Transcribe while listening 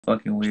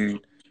fucking weird.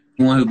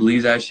 Anyone who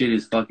believes that shit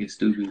is fucking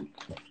stupid.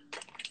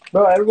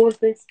 Bro, everyone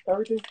thinks you're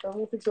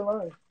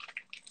lying.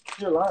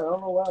 You're lying. I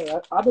don't know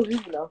why. I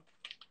believe you now.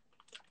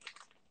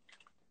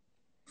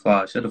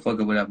 Fuck, shut the fuck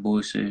up with that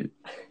bullshit.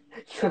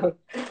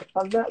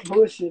 I'm not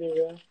bullshitting,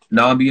 man.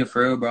 No, I'm being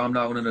for real, bro. I'm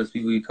not one of those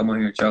people you come on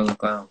here and troll and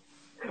clown.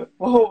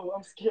 Whoa,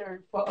 I'm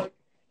scared. Fuck.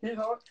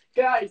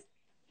 Guys,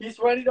 he's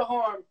ready to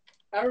harm.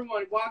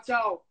 Everyone, watch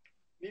out.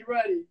 Be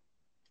ready.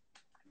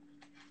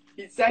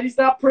 He said he's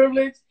not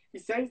privileged. He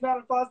said he's not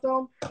a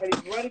Fosdome, and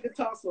he's ready to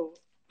tussle.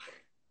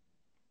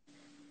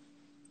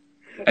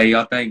 Hey,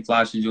 y'all think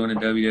Fly should join the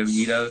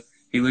WWE, though?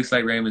 He looks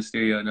like Rey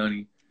Mysterio, don't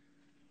he?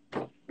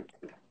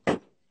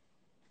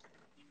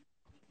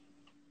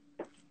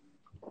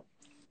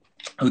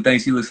 Who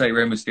thinks he looks like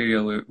Rey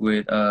Mysterio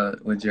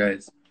with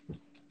dreads?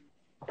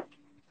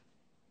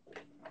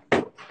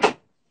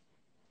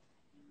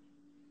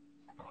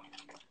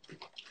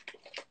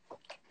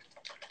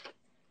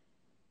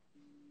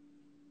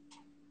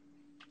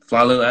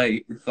 Fly look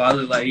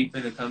like he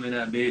finna come in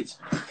that bitch.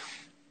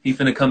 He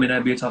finna come in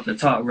that bitch off the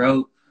top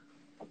rope.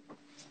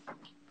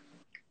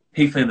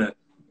 He finna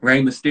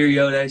Rey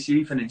Mysterio that shit.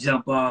 He finna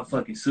jump off,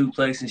 fucking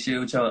suplex and shit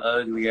with your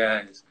ugly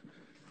ass.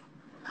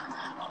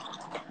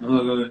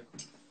 Look.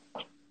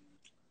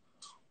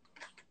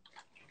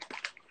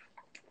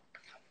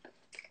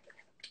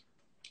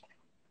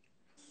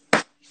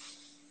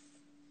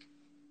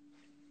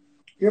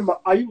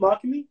 Are you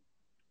mocking me?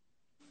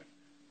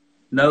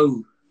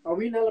 No. Are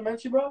we in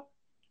elementary, bro?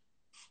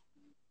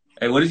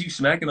 Hey, what is you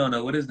smacking on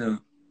though? What is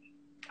them?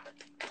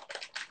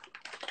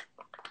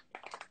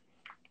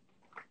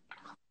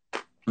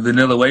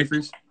 Vanilla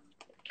wafers?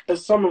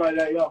 It's something like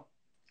that, yo.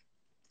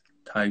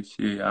 Type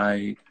shit.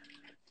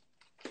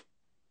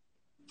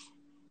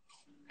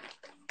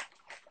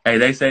 Hey,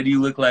 they said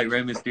you look like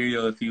Rey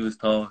Mysterio if he was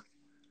tall.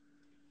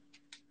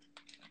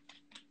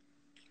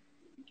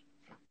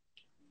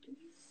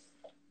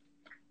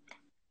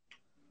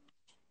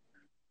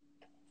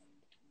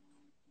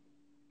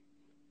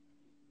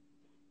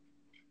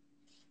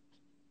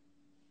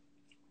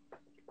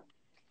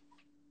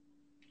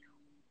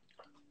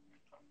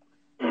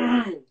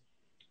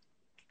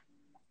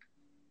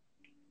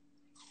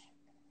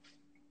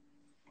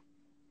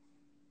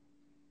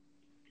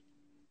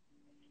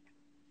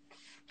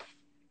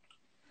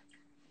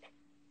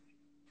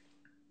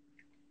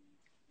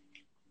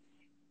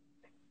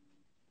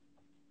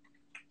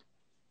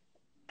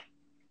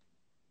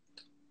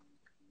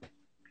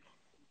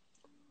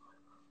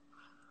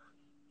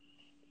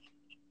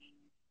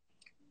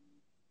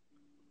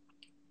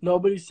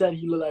 Nobody said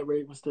he looked like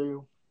Rey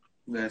Mysterio.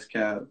 That's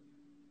cap.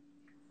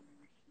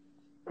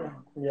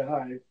 Yeah,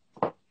 alright.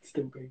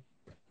 Stupid.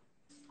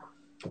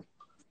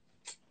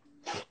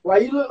 Why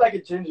you look like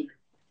a ginger?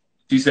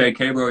 She said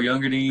K-Bro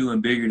younger than you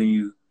and bigger than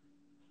you.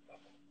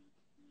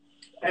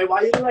 Hey,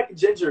 why you look like a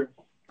ginger?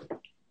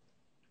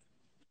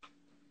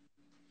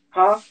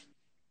 Huh?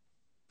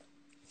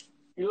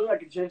 You look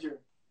like a ginger.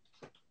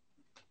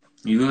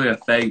 You look like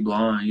a fake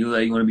blonde. You look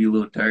like you want to be a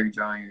little dirty,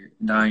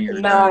 dyeing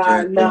your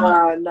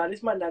Nah. This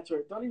is my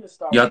natural. Don't even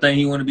start. Y'all think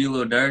he want to be a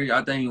little dirty?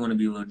 I think he want to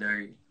be a little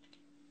dirty.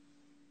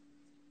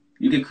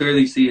 You can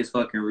clearly see his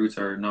fucking roots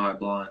are not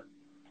blonde.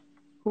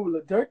 Who,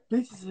 the dirt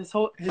bleaches his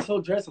whole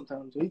dress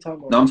sometimes. What are you talking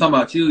about? No, I'm talking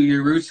about you.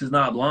 Your roots is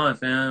not blonde,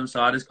 fam.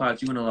 So I just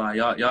caught you in a lie.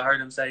 Y'all heard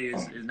him say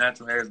his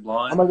natural hair is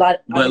blonde. I'm a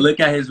lot. But look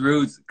at his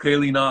roots.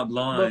 Clearly not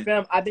blonde.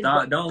 But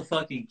fam, Don't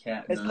fucking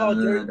cap. It's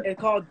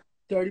called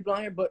dirty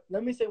blonde hair. But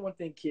let me say one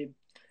thing, kid.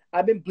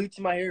 I've been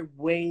bleaching my hair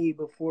way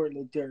before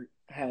the dirt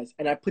has,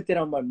 and I put that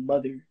on my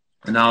mother.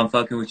 And now I'm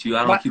fucking with you.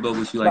 I don't keep up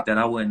with you like that.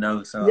 I wouldn't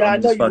know. So yeah,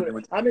 I'm just fucking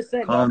with you. I'm just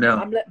saying. Calm down.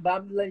 I'm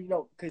letting you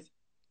know because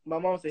my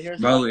mom's a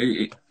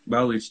hairstylist.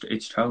 Bro,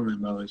 it's trolling,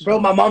 bro. Bro,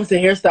 my mom's a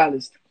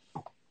hairstylist.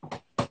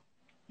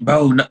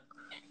 Bro, no,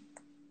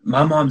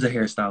 my mom's a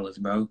hairstylist,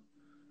 bro.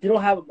 You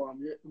don't have a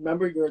mom.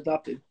 Remember, you're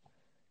adopted.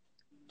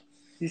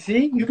 You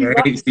see? You be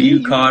You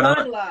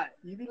lying a lot.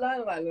 You be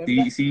lying a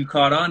lot. See, you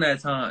caught on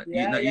that time.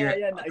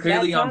 Yeah.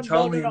 Clearly, I'm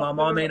trolling. My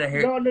mom ain't a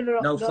hair.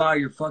 No, Fly,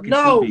 you're fucking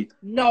stupid.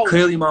 No.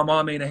 Clearly, my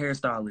mom ain't a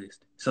hairstylist.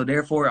 So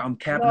therefore, I'm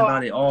capping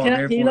about it all.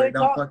 Therefore, it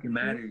don't fucking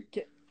matter.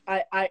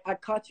 I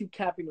caught you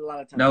capping a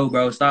lot of times. No,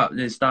 bro, stop.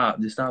 Just stop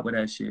with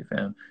that shit,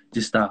 fam.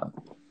 Just stop.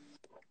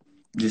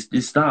 Just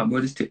stop,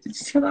 bro. Just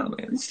chill out,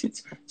 man.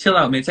 Chill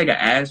out, man. Take an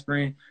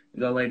aspirin.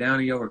 Go lay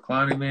down in your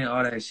recliner, man.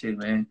 All that shit,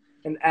 man.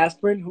 An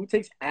aspirin? Who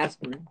takes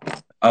aspirin?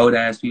 Old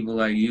ass people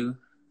like you.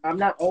 I'm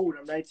not old.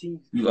 I'm 19.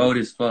 You old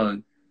as fuck.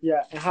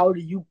 Yeah. And how old are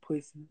you,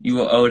 pussy?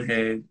 You an old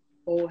head.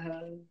 Old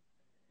head.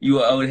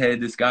 You an old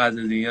head disguised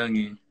as a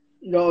youngin'.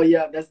 No,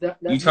 yeah, that's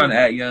you trying to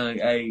act young.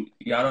 Hey,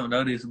 y'all don't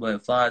know this,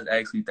 but Fly's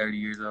actually 30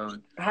 years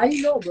old. How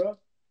you know, bro?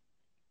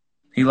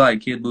 He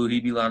like Kid Boo. He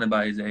be lying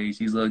about his age.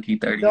 He's low-key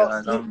 30,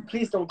 guys.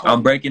 Please don't call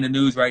I'm breaking the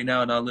news right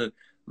now. Now, look,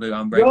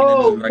 I'm breaking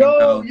the news right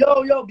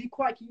now. Yo, be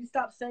quiet. Can you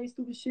stop saying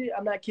stupid shit?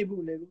 I'm not Kid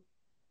Boo, nigga.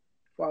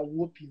 Or I'll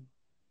whoop you.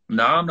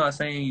 No, I'm not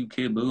saying you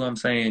Kid Boo. I'm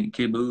saying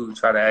Kid Boo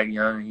try to act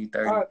young and he's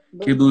 30.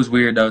 Kid Boo's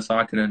weird, though, so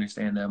I could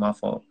understand that. My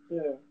fault.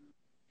 Yeah.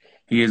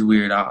 He is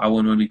weird. I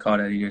wouldn't want to be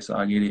called that either, so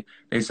I get it.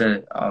 They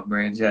said,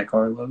 Brand Jack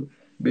Harlow.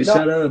 Bitch, No,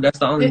 shut up. That's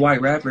the only Kid,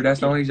 white rapper. That's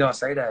the Kid, only y'all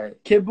say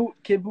that. Kid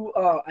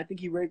Buu, I think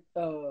he raped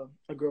a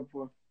girl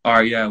before. All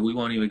right, yeah, we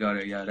won't even go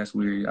there. Yeah, that's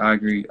weird. I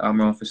agree. I'm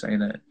wrong for saying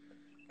that.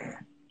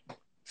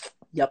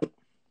 Yep.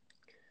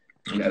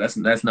 Yeah,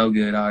 that's no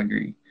good. I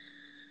agree.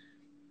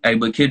 Hey,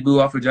 but Kid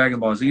Buu off of Dragon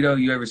Ball Z though,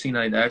 you ever seen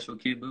like the actual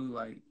Kid Buu,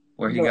 like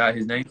where he No. got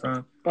his name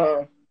from?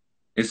 Uh.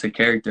 It's a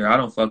character. I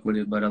don't fuck with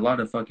it, but a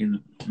lot of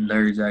fucking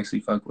nerds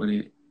actually fuck with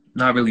it.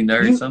 Not really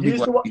nerds. Some You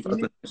people used to watch.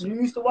 actually fuck with it.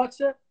 You used to watch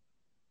that?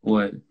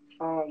 What?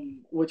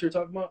 What you're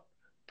talking about?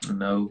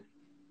 No.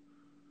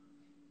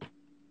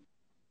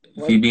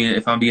 What?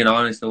 If I'm being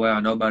honest, the way I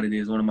know about it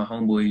is one of my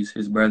homeboys,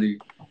 his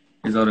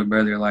older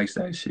brother likes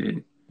that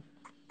shit.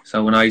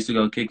 So when I used to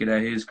go kick it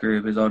at his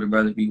crib, his older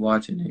brother be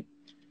watching it.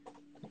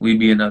 We'd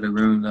be in another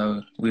room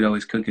though. We'd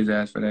always cook his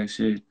ass for that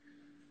shit.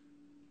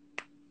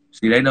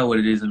 See, they know what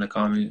it is in the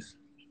comments.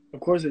 Of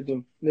course they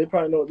do. They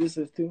probably know what this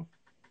is too.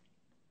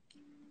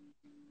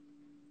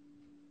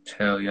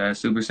 Hell yeah,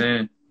 Super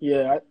Saiyan.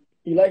 Yeah,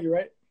 you like it,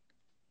 right?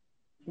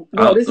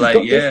 No, this like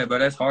is yeah, bro.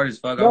 That's hard as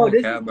fuck. no, I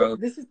won't cap, bro.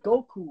 This is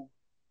Goku.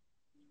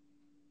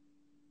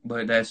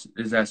 But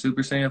is that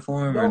Super Saiyan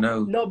form or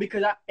no? No,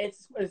 because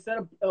it's instead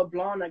of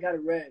blonde, I got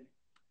it red.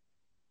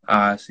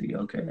 I see.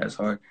 Okay, that's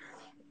hard.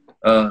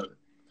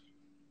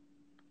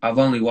 I've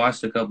only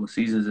watched a couple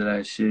seasons of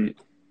that shit.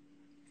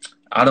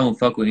 I don't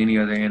fuck with any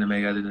other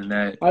anime other than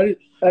that. I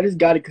just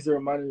got it because it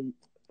reminded me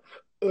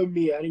of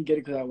me. I didn't get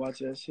it because I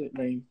watched that shit,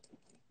 man.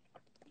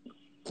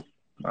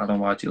 I don't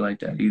watch it like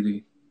that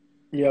either.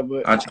 Yeah,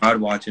 but I tried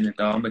watching it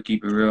though. I'm gonna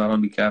keep it real. I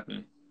don't be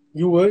capping.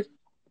 You would?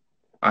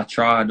 I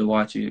tried to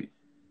watch it,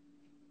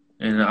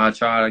 and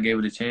I gave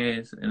it a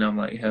chance, and I'm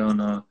like, hell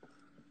no.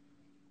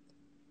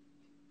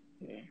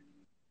 Yeah.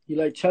 You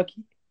like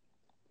Chucky?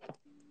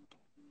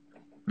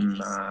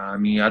 Nah, I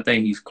mean, I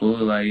think he's cool.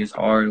 Like, it's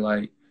hard,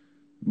 like,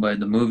 but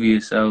the movie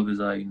itself is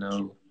like,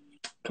 no.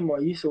 Come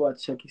on, you used to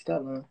watch Chucky.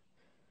 Stop, man.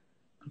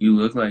 You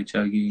look like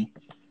Chucky.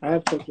 I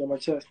have Chucky on my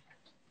chest.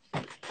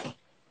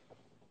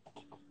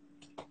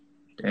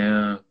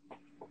 Damn.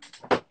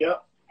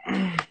 Yep.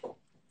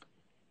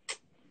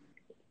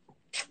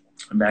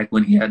 Back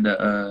when he had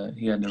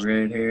the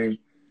red hair.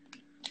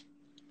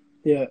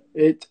 Yeah,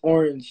 it's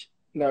orange,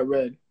 not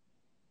red.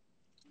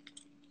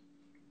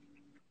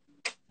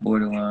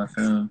 Borderline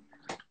film.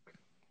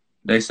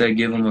 They say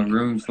give him a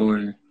room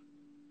for.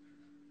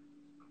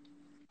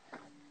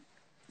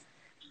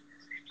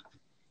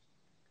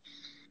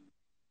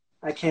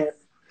 I can't.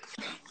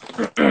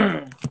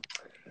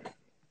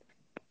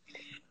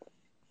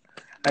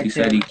 He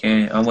said he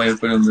can't. I'm waiting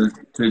for them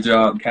to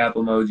drop cap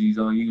emojis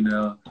on you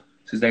now,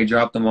 since they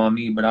dropped them on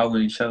me, but I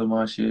wouldn't show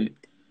my shit.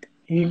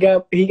 He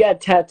got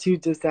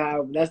tattooed just to have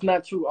them. That's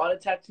not true. All the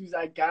tattoos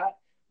I got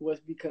was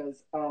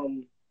because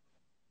I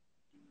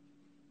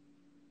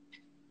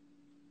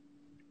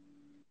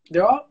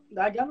got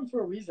them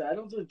for a reason. I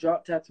don't just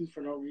drop tattoos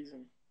for no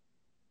reason.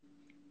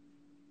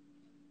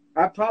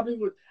 I probably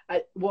would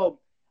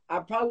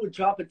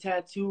drop a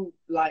tattoo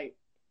like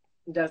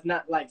that's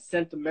not like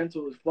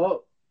sentimental as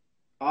fuck.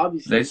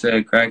 Obviously. They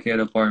said crackhead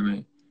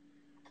apartment.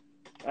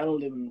 I don't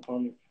live in an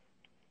apartment.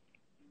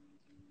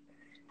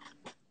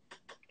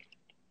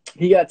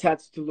 He got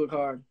tattoos to look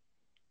hard.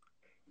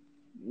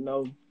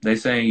 No. They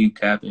saying you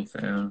capping,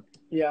 fam.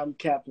 Yeah, I'm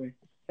capping.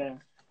 Yeah.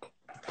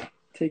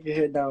 Take your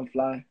head down,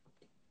 fly.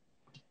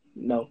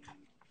 No.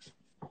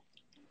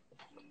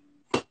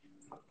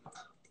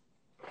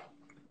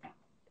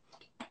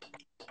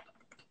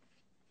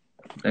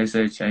 They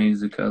said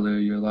change the color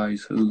of your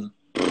lights. Who?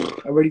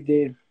 I already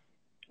did.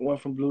 Went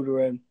from blue to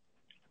red.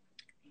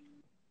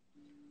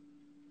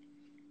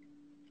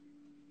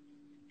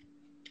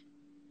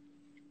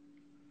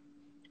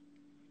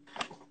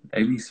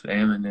 They be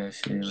spamming that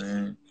shit,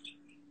 man.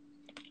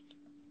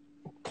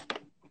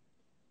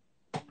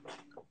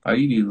 Why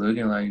you be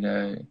looking like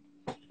that?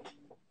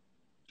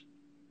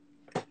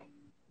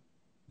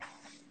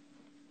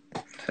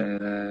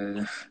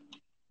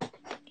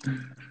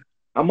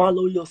 I'm all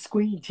over your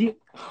screen, G.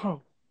 Huh.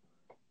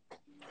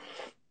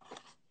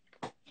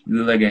 You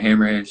look like a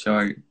hammerhead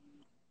shark.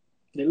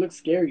 They look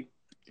scary.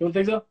 You don't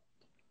think so?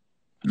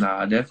 Nah,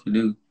 I definitely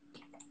do.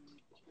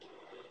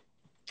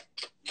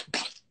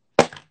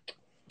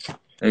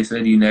 They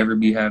said you never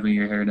be having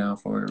your hair down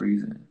for a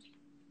reason.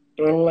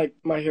 I don't like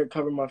my hair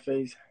covering my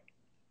face.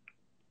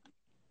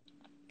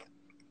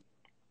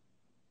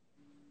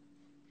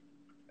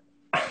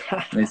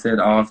 They said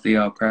off the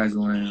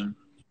alprazolam.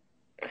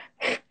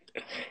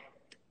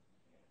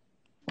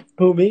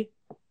 Who, me?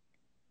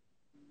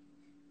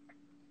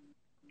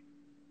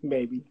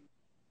 Maybe.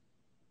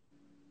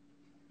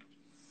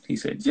 He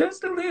said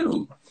just a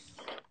little.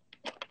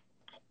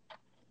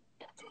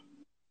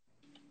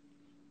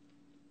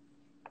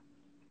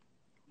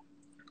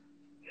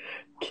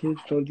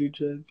 Kids don't do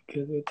dreads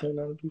because they turn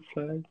out to be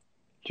fly.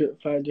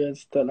 Fly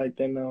dreads stuff like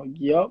that now.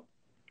 Yup.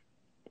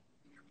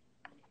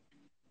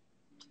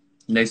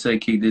 They say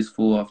kick this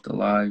fool off the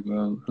live,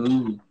 bro.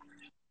 Who?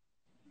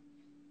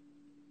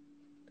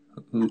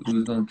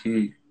 Who's gonna kill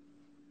you?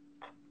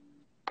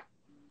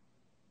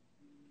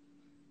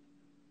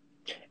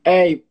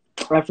 Hey,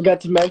 I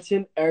forgot to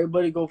mention,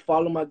 everybody go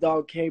follow my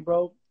dog K,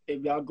 bro.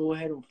 If y'all go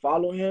ahead and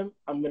follow him,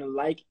 I'm gonna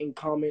like and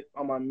comment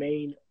on my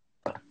main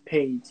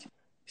page.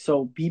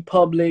 So be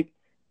public.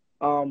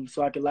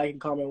 So I can like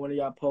and comment one of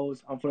y'all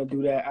posts. I'm gonna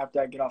do that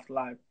after I get off the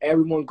live.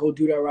 Everyone go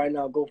do that right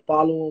now. Go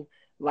follow him,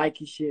 like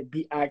his shit,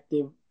 be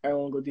active.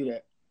 Everyone go do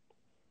that.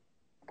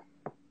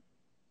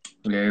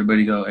 Yeah,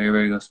 everybody go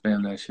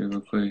spam that shit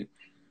real quick.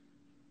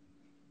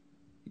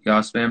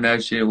 Y'all spam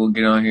that shit, we'll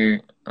get on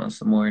here on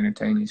some more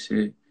entertaining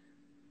shit.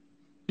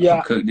 Yeah.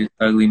 I'll cook this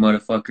ugly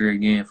motherfucker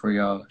again for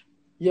y'all.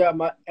 Yeah,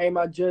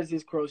 my judge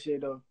is crochet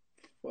though.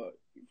 Fuck,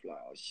 you Fly,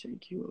 I'll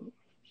shake you up.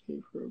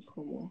 Shake her up,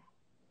 come on.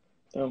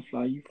 Damn,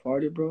 Fly, you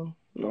farted, bro?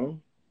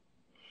 No.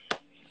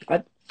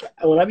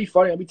 When I be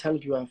farting, I be telling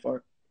people I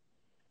fart.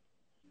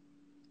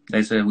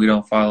 They said we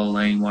don't follow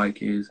lame white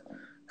kids.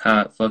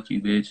 Ha, fuck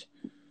you, bitch.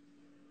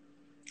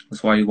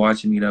 That's why you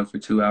watching me though for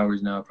 2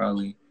 hours now,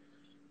 probably.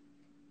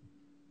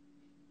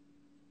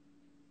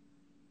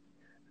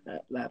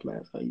 That laugh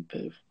mask, how you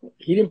pay for?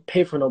 He didn't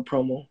pay for no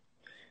promo.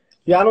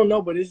 Yeah, I don't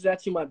know, but this is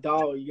actually my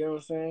dog. You know what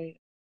I'm saying?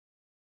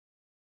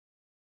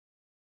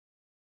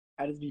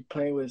 I just be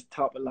playing with his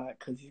top a lot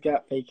because he's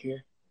got fake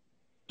hair.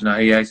 No,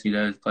 he actually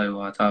does play with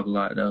my top a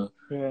lot though.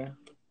 Yeah.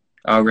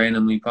 I'll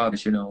randomly pop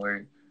shit don't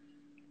work.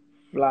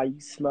 Fly,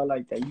 you smell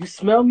like that. You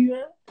smell me,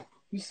 man?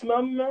 You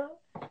smell me,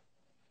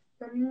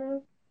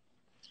 man?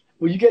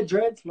 Will you get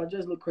dreads? My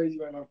dreads look crazy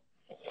right now.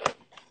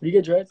 Will you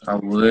get dreads? I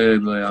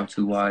would, but I'm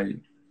too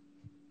wide.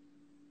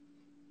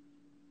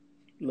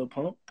 Lil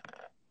Pump?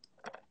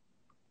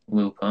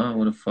 Lil Pump,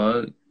 what the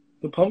fuck?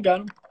 Lil Pump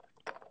got him.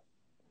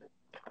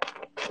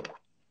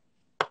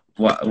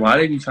 Why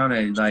they be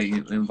trying to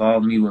like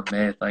involve me with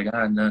meth? Like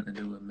I had nothing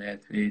to do with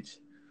meth, bitch.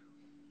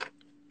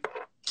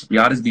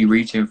 Y'all just be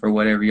reaching for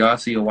whatever. Y'all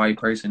see a white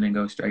person and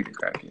go straight to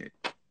crack it.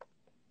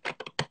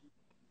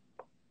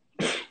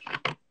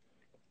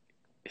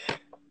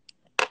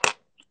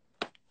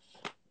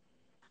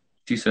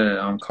 She said,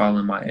 I'm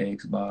calling my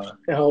ex, Bob.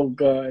 Oh,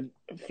 God.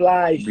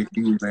 Fly. Bitch,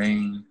 you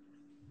lame.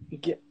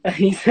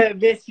 He said,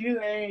 bitch, you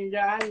lame.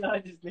 Yeah, I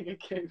love this nigga,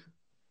 K.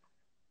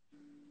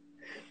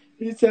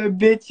 He said,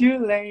 bitch,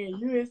 you lame.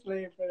 You is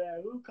lame for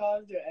that. Who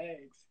calls your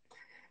ex?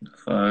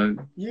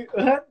 Fuck. You,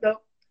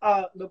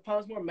 Lil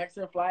Pump's more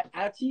Mexican. Fly.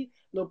 Actually,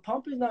 Lil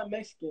Pump is not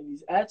Mexican.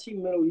 He's actually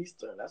Middle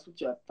Eastern. That's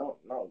what y'all don't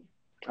know.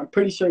 I'm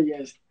pretty sure he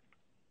is.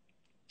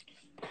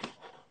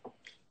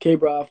 Okay,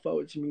 bro, I fuck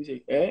with your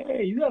music.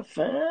 Hey, you got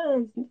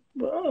fans,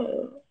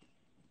 bro.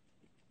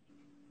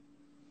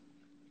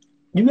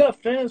 You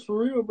got fans for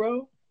real,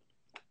 bro.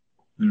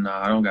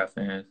 Nah, I don't got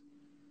fans.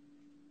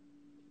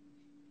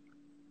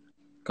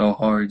 Go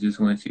hard, just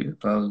went to your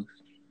post.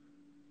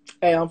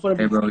 Hey, I'm gonna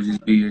Hey, bro,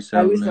 just be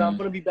yourself, listen, man. I'm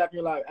gonna be back in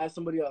your live. Ask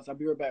somebody else. I'll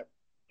be right back.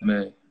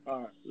 Man. All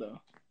right, love.